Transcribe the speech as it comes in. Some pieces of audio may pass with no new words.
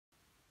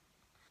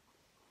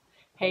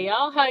Hey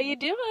y'all, how you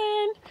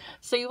doing?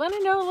 So you want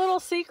to know a little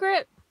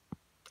secret?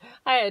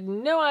 I had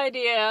no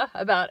idea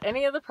about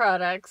any of the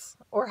products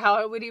or how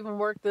I would even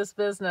work this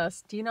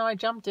business. Do you know I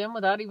jumped in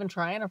without even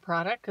trying a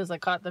product because I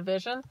caught the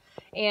vision,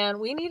 and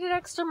we needed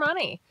extra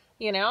money,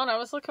 and I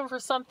was looking for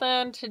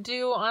something to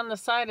do on the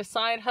side, a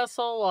side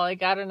hustle while I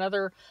got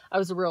another. I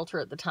was a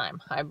realtor at the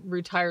time. I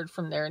retired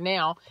from there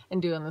now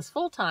and doing this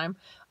full time.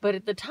 But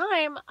at the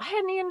time, I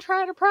hadn't even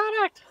tried a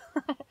product.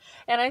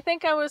 And I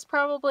think I was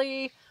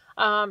probably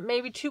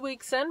maybe 2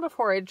 weeks in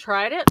before I'd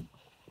tried it.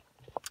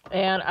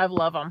 And I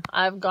love them.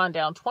 I've gone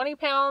down 20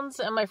 pounds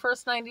in my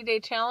first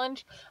 90-day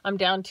challenge. I'm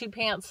down 2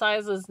 pant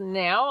sizes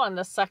now on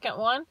the second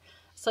one.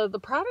 So the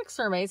products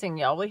are amazing,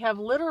 y'all. We have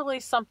literally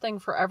something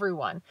for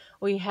everyone.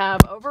 We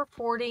have over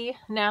 40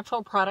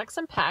 natural products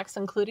and packs,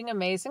 including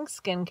amazing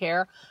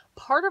skincare.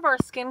 Part of our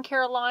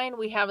skincare line,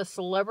 we have a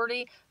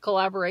celebrity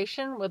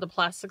collaboration with a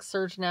plastic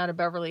surgeon out of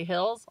Beverly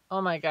Hills.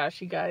 Oh my gosh,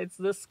 you guys,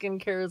 this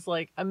skincare is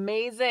like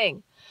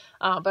amazing.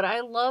 But I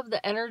love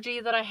the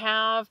energy that I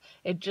have.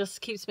 It just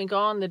keeps me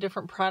going. The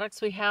different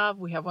products we have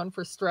one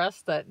for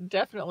stress that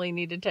definitely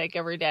need to take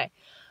every day.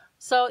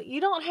 So you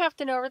don't have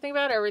to know everything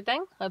about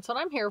everything. That's what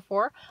I'm here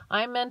for.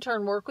 I mentor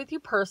and work with you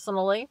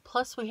personally.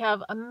 Plus we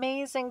have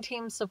amazing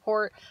team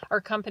support.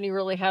 Our company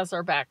really has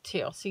our back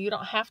too. So you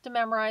don't have to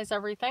memorize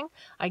everything.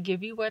 I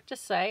give you what to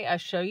say. I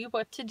show you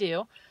what to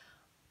do.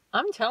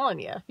 I'm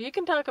telling you, if you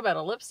can talk about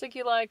a lipstick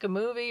you like, a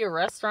movie, a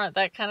restaurant,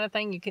 that kind of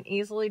thing, you can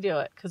easily do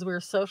it because we're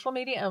social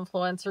media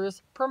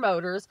influencers,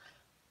 promoters,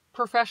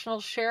 professional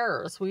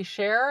sharers. We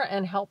share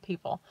and help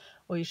people.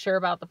 We share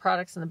about the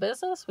products in the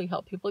business. We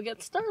help people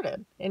get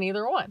started in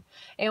either one.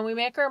 And we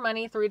make our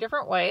money 3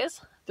 different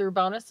ways: through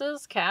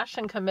bonuses, cash,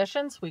 and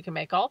commissions. We can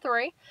make all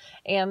 3.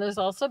 And there's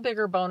also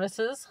bigger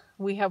bonuses.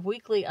 We have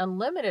weekly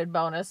unlimited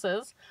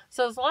bonuses.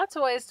 So there's lots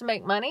of ways to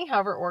make money,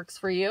 however it works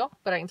for you.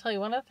 But I can tell you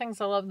one of the things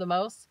I love the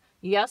most,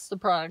 yes, the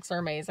products are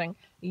amazing.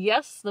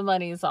 Yes, the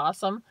money is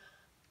awesome.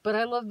 But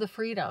I love the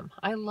freedom.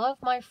 I love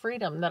my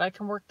freedom that I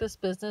can work this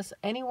business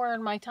anywhere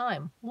in my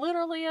time.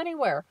 Literally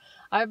anywhere.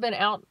 I've been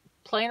out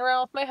playing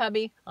around with my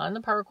hubby on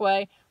the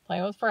parkway,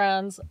 playing with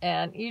friends,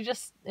 and you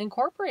just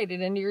incorporate it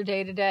into your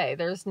day-to-day.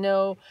 There's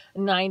no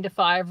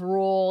 9-to-5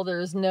 rule.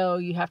 There's no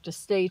you have to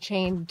stay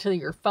chained to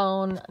your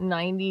phone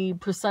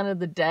 90% of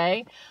the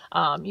day.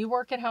 You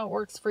work it how it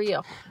works for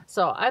you.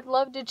 So I'd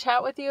love to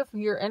chat with you if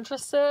you're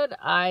interested.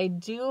 I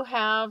do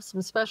have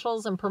some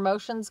specials and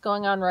promotions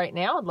going on right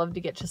now. I'd love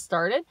to get you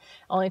started. It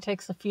only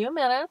takes a few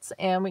minutes,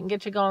 and we can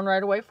get you going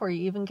right away before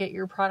you even get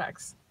your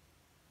products.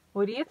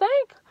 What do you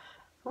think?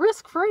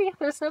 Risk-free.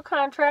 There's no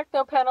contract,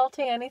 no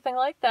penalty, anything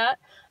like that.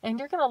 And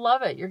you're going to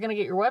love it. You're going to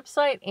get your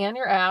website and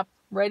your app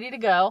ready to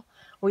go.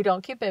 We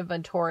don't keep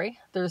inventory.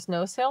 There's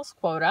no sales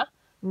quota,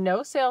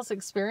 no sales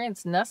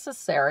experience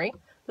necessary.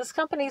 This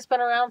company's been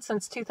around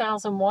since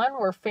 2001.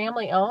 We're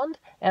family-owned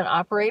and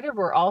operated.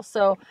 We're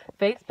also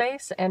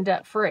faith-based and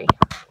debt-free.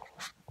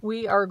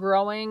 We are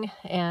growing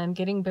and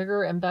getting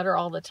bigger and better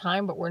all the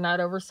time, but we're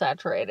not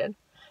oversaturated.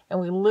 And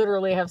we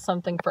literally have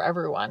something for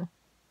everyone.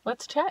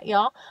 Let's chat,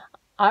 y'all.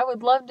 I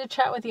would love to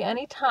chat with you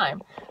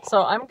anytime.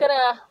 So I'm going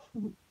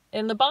to,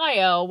 in the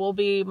bio will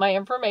be my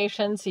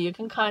information, so you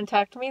can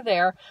contact me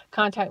there.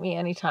 Contact me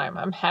anytime.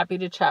 I'm happy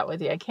to chat with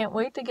you. I can't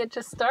wait to get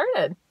you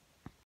started.